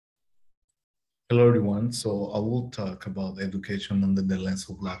Hello, everyone. So I will talk about education under the lens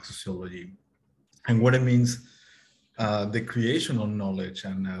of Black sociology and what it means, the creation of knowledge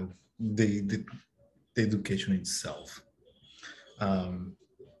and the education itself. Um,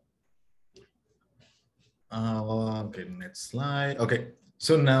 okay, next slide. Okay,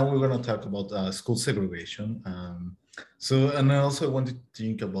 so now we're going to talk about school segregation. And I also want to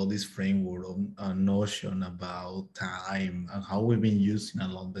think about this framework of notion about time and how we've been using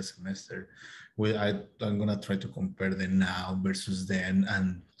along the semester. I'm going to try to compare the now versus then,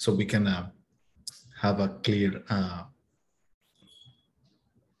 and so we can have a clean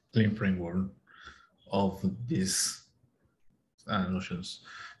framework of these notions.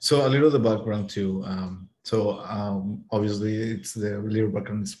 So a little of the background too. Obviously it's the little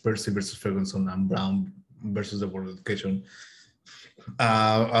background is Percy versus Ferguson and Brown versus the World Education.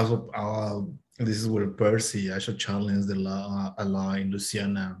 This is where Percy actually challenged a law in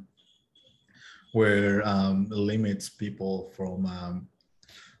Louisiana where limits people from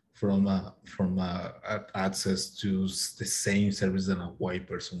access to the same service that a white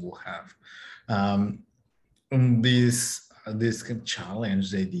person will have. This can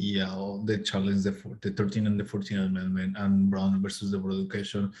challenge the idea of the 13th and the 14th Amendment and Brown versus the Board of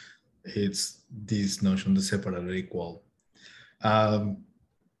Education. It's this notion the separate and equal.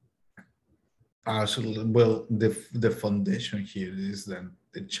 Actually, well, the foundation here is then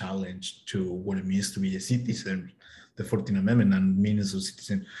the challenge to what it means to be a citizen, the 14th Amendment and meanings of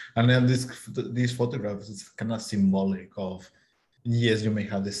citizen. And then these photographs is kind of symbolic of, yes, you may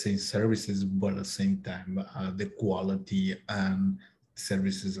have the same services, but at the same time, the quality and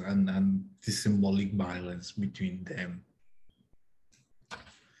services and the symbolic violence between them.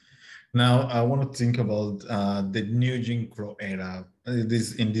 Now, I want to think about the new Jim Crow era. In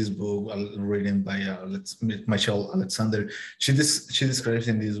this book, written by Michelle Alexander, she describes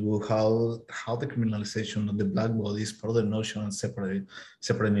in this book how the criminalization of the black body is part of the notion of separate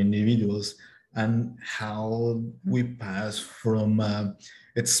individuals, and how we pass from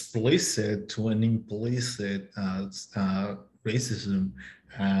explicit to an implicit racism,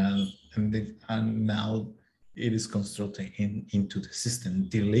 and now it is constructed into the system,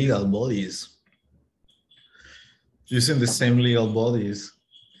 the legal bodies. Using the same legal bodies,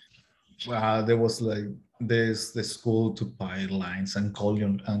 there was like there's the school to buy lines and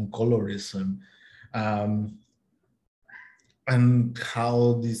colorism, and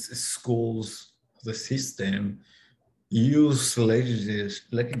how these schools, the system, use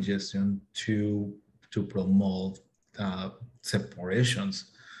legislation to promote separations.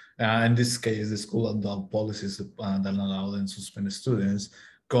 In this case, the school adopt policies that allow them to suspend students.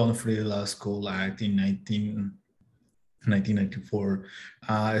 Gun-Free Law School Act in 1994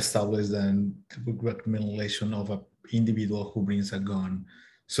 established the criminalization of an individual who brings a gun.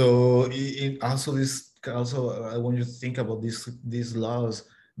 So when you think about these laws,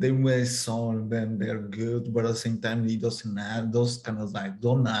 they may sound then they're good, but at the same time, it doesn't add those kind of like,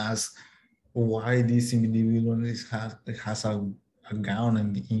 don't ask why this individual has a gun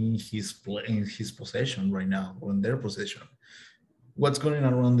in his possession right now, or in their possession. What's going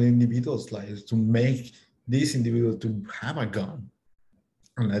on around the individual's lives to make this individual to have a gun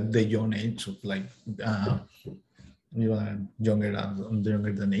at the young age of like younger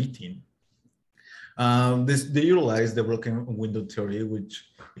than 18. They utilize the broken window theory,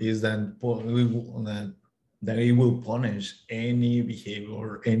 which is that it will punish any behavior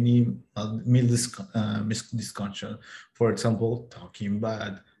or any misconduct. For example, talking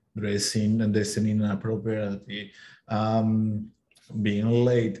bad, dressing inappropriately, being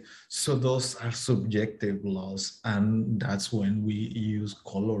late. So those are subjective laws, and that's when we use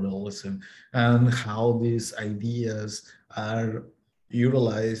colonialism and how these ideas are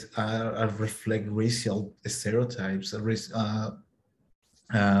utilized, reflect racial stereotypes,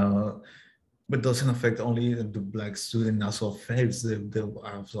 but doesn't affect only the black student, also affects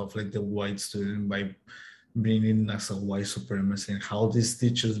the white student by bringing as a white supremacy, and how these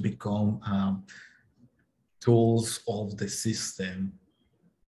teachers become tools of the system.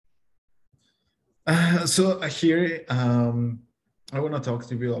 So here, I want to talk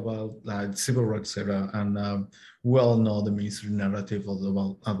to you about like civil rights era, and we all know the mainstream narrative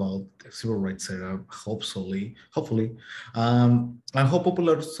about the civil rights era. Hopefully, and how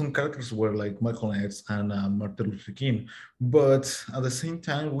popular some characters were, like Malcolm X and Martin Luther King. But at the same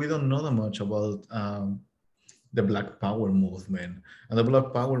time, we don't know that much about the Black Power movement. And the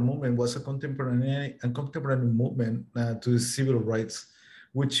Black Power movement was a contemporary movement to civil rights,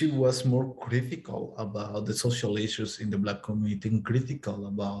 which was more critical about the social issues in the Black community and critical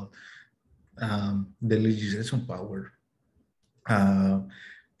about the legislation power.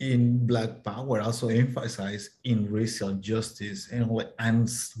 in Black Power also emphasize in racial justice and what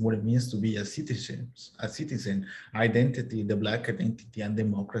it means to be a citizen, identity, the Black identity, and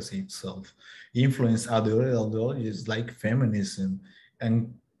democracy itself. Influence other ideologies like feminism,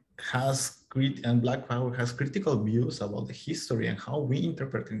 and and Black Power has critical views about the history and how we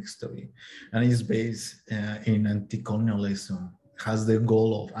interpret history, and is based in anti-colonialism. Has the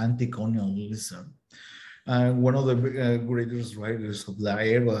goal of anti-colonialism. One of the greatest writers of that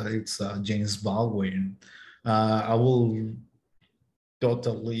era, it's James Baldwin. I will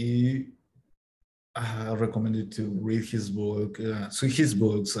totally recommend you to read his book. So his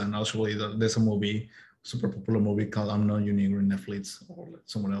books, and actually there's a movie, super popular movie called I'm Not Unique on Netflix, or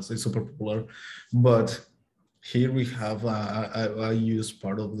someone else. It's super popular, but here we have I use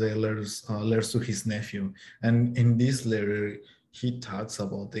part of the letters to his nephew, and in this letter he talks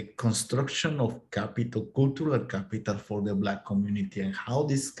about the construction of capital, cultural capital for the Black community, and how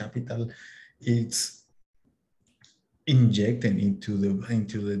this capital is injected into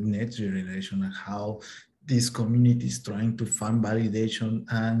the next generation, and how this community is trying to find validation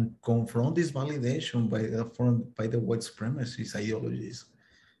and confront this validation by the white supremacist ideologies.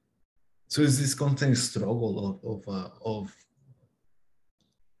 So it's this constant struggle of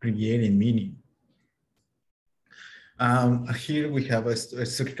creating meaning. Here we have a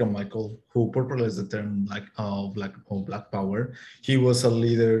Carmichael, who popularized the term Black Power. He was a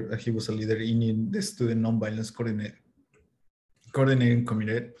leader. He was a leader in the Student Nonviolence Coordinating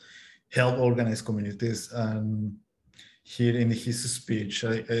Committee, helped organize communities. And here in his speech,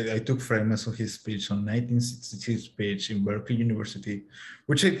 I took fragments of his speech on 1966 speech in Berkeley University,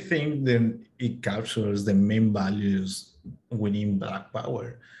 which I think then it captures the main values within Black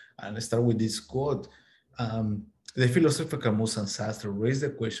Power. And I start with this quote. The philosopher Camus' ancestor raised the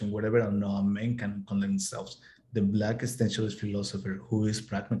question whether or not men can condemn themselves. The Black existentialist philosopher, who is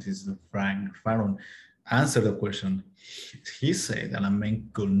pragmatist Frank Fanon, answered the question. He said that a man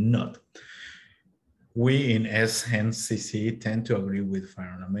could not. We in SNCC tend to agree with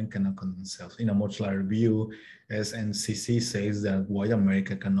Fanon. A man cannot condemn themselves. In a much larger view, SNCC says that white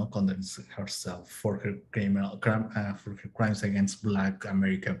America cannot condemn herself for her crimes against Black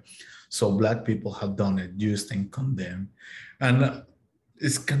America. So Black people have done it, used and condemned. And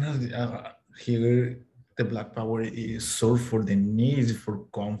it's kind of here, the Black Power is solved for the need for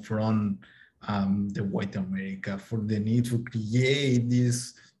confront the white America, for the need to create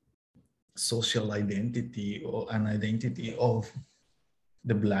this social identity or an identity of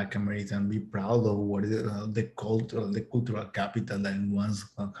the Black American, be proud of what is the cultural capital that once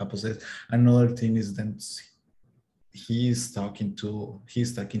possessed. Another thing is that he's talking to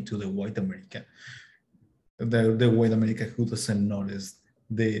the white America, the white America who doesn't notice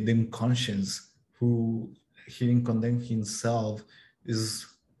the unconscious, who he didn't condemn himself. Is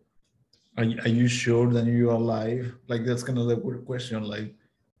are you sure that you're alive? Like, that's kind of the good question. Like,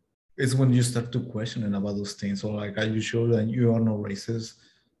 it's when you start to questioning about those things. Or like, are you sure that you are not racist?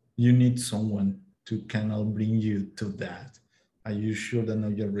 You need someone to kind of bring you to that. Are you sure that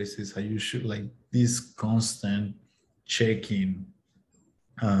not you're racist? Are you sure? Like, this constant checking.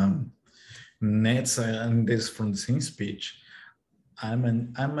 Nets, and this from the same speech, I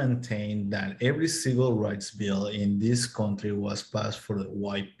maintain that every civil rights bill in this country was passed for the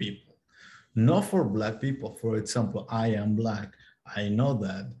white people, not for Black people. For example, I am Black. I know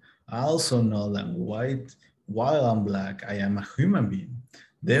that. I also know that while I'm Black, I am a human being.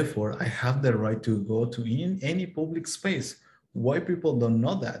 Therefore, I have the right to go to any public space. White people don't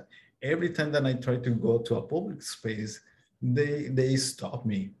know that. Every time that I try to go to a public space, they stop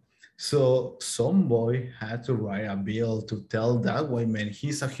me. So some boy had to write a bill to tell that white man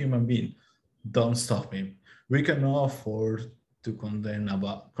he's a human being. Don't stop him. We cannot afford to concern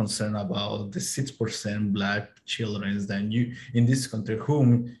about the 6% Black children that you in this country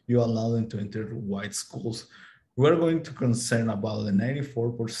whom you allow them to enter white schools. We're going to concern about the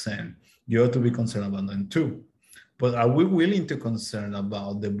 94%. You ought to be concerned about them too. But are we willing to concern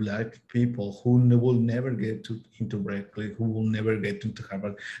about the Black people who will never get into Berkeley, who will never get into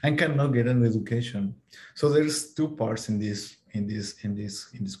Harvard, and cannot get an education? So there's two parts in these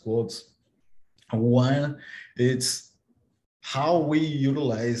quotes. One, it's how we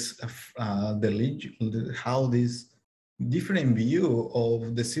utilize how this different view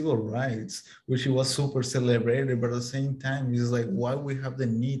of the civil rights, which was super celebrated, but at the same time, it's like, why we have the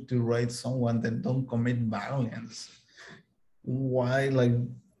need to write someone that don't commit violence? Why, like,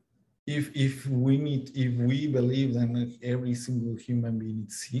 if we believe that every single human being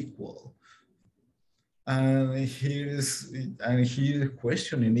is equal, and he's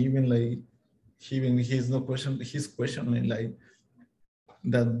questioning, even like, he's questioning like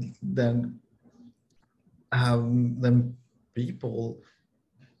that then people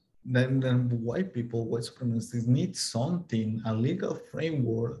then white people, white supremacists need something, a legal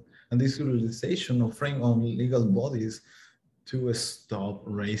framework, and this utilization of frame on legal bodies to stop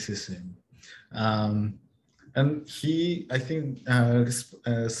racism. Um, and he, I think,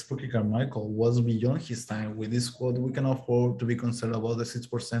 Spooky Carmichael was beyond his time with this quote: "We can afford to be concerned about the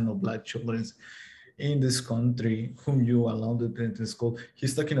 6% of Black children in this country whom you allow to attend school."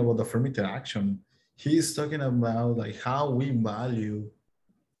 He's talking about affirmative action. He's talking about like how we value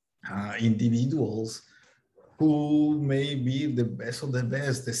individuals who may be the best of the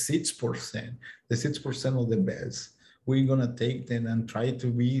best, the 6%, the 6% of the best. We're gonna take them and try to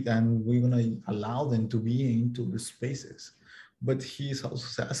be, and we're gonna allow them to be into the spaces. But he's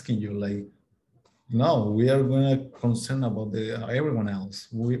also asking you, like, no, we are gonna concern about the everyone else.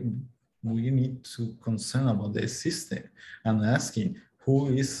 We need to concern about the system and asking who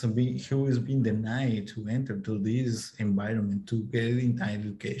is being denied to enter to this environment to get in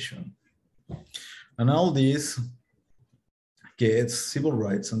education. And all this gets civil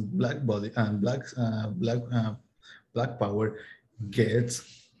rights and black body and black power gets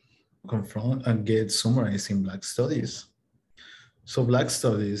confront and gets summarized in Black studies. So Black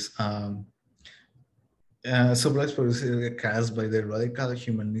studies, Black studies is cast by the radical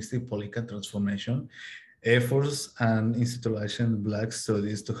humanistic political transformation efforts and institution Black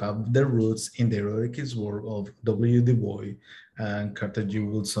studies to have their roots in the heroic work of W. Du Bois and Carter G.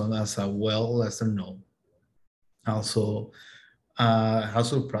 Woodson as well as known. Also,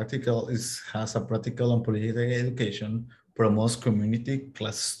 practical has a practical and political education, promotes community,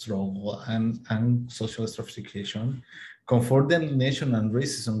 class struggle, and social stratification, confront the nation and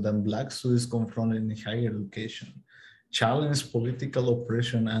racism that Black students confront in higher education, challenge political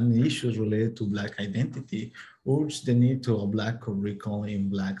oppression and issues related to Black identity, urge the need to a Black curriculum in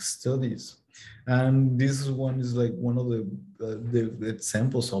Black studies. And this one is like one of the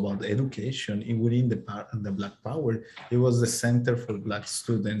examples about education within the Black Power. It was the Center for Black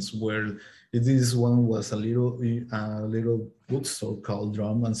Students, where this one was a little bookstore called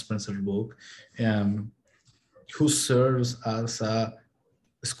Drum and Spencer Book, who serves as a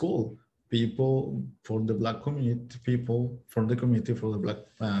school. People for the Black community, people from the community, for the Black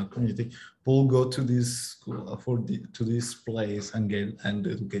community, will go to this school to this place and get the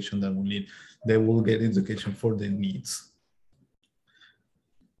education that we need. They will get education for their needs.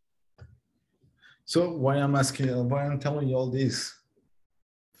 So why I'm telling you all this,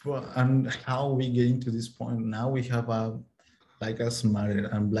 and how we get into this point. Now we have a Black Lives Matter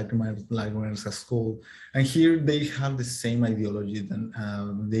and Black Lives at school. And here they have the same ideology, then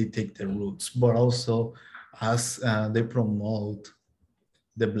they take their roots, but also as they promote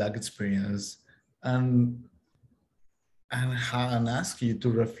the Black experience and ask you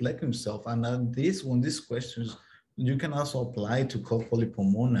to reflect himself. And these questions, you can also apply to Coldplay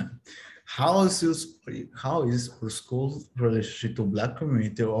Pomona. How is our school relationship to Black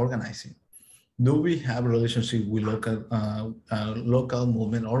community organizing? Do we have a relationship with local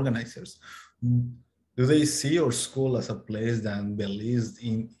movement organizers? Do they see our school as a place that believes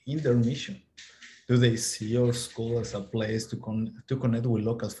in their mission? Do they see our school as a place to connect with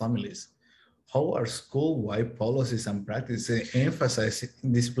local families? How are school-wide policies and practices emphasize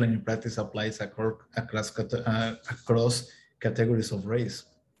disciplinary practice applies across categories of race?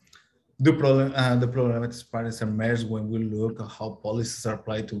 The problematic parts emerge when we look at how policies are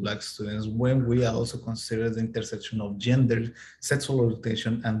applied to Black students, when we also consider the intersection of gender, sexual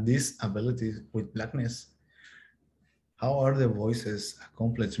orientation, and disability with Blackness. How are the voices,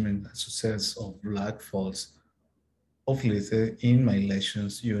 accomplishment, and success of Black folks uplifted in my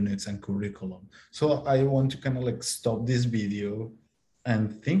lessons, units, and curriculum? So I want to kind of like stop this video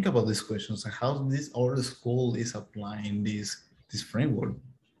and think about these questions and how this our school is applying this framework.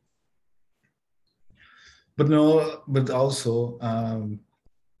 But also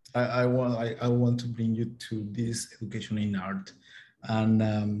I want to bring you to this education in art and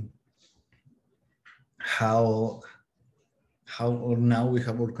how now we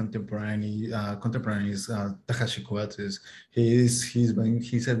have our contemporaries Takashi Kowatis. He's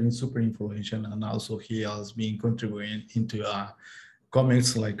been super influential, and also he has been contributing into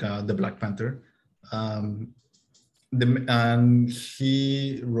comics like the Black Panther. And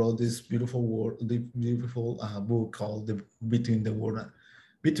he wrote this beautiful book called Between the War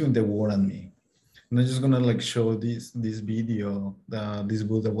and Me. And I'm just gonna like show this video, this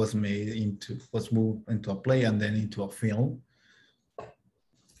book that was moved into a play and then into a film.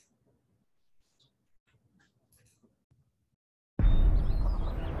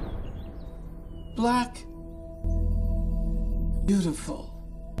 Black, beautiful.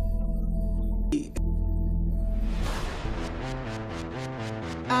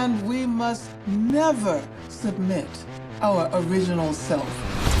 And we must never submit our original self.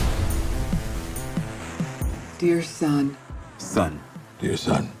 Dear son. Son. Dear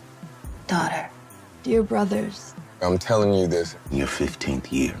son. Daughter. Dear brothers. I'm telling you this in your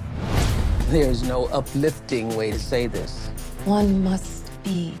 15th year. There's no uplifting way to say this. One must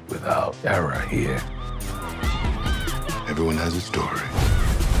be Without error here. Everyone has a story.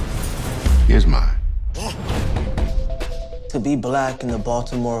 Here's mine. To be black in the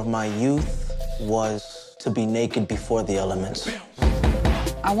Baltimore of my youth was to be naked before the elements.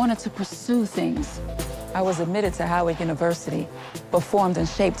 I wanted to pursue things. I was admitted to Howard University, but formed and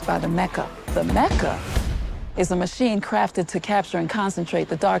shaped by the Mecca. The Mecca is a machine crafted to capture and concentrate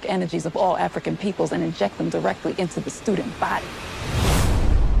the dark energies of all African peoples and inject them directly into the student body.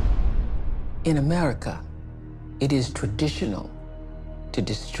 In America, it is traditional to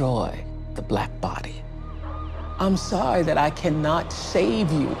destroy the black body. I'm sorry that I cannot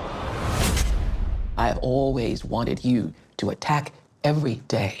save you. I have always wanted you to attack every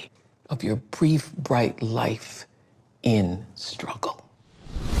day of your brief, bright life in struggle.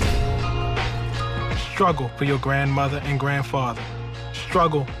 Struggle for your grandmother and grandfather.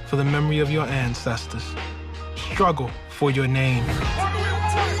 Struggle for the memory of your ancestors. Struggle for your name.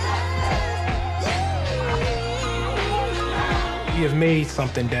 We have made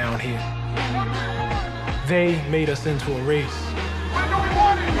something down here. They made us into a race.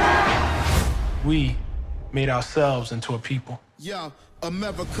 We made ourselves into a people. Yo,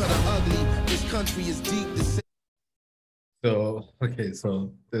 America the ugly. This country is deep. So, okay,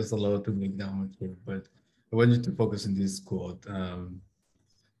 so there's a lot to break down here, but I want you to focus on this quote.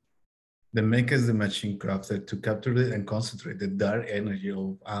 The Mecca is the machine crafted to capture and concentrate the dark energy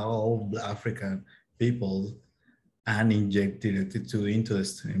of all African people and inject it into the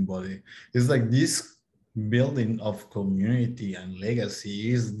student body. It's like this building of community and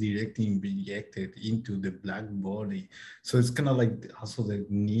legacy is directly injected into the black body. So it's kind of like also the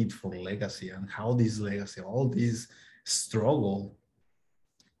need for legacy and how this legacy, all this struggle,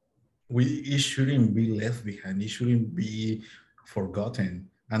 it shouldn't be left behind. It shouldn't be forgotten.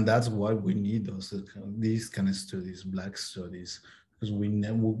 And that's why we need these kind of studies, black studies, because we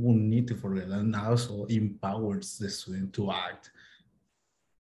will need to forget, and also empowers the student to act.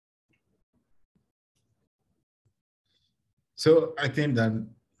 So I think that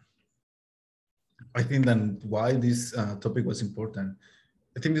why this topic was important.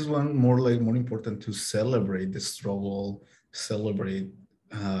 I think this one more important to celebrate the struggle, celebrate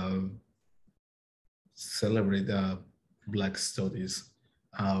Black studies,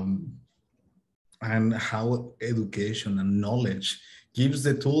 and how education and knowledge gives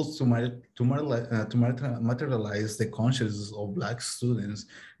the tools to materialize the consciousness of Black students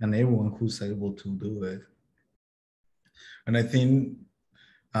and everyone who's able to do it. And I think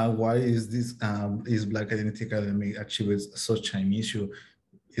why is this is Black Identity Academy actually such an issue?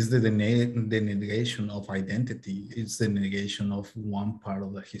 Is the negation of identity? It's the negation of one part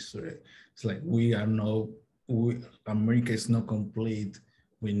of the history. It's like America is not complete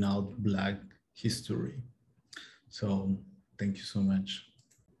without Black history. So thank you so much.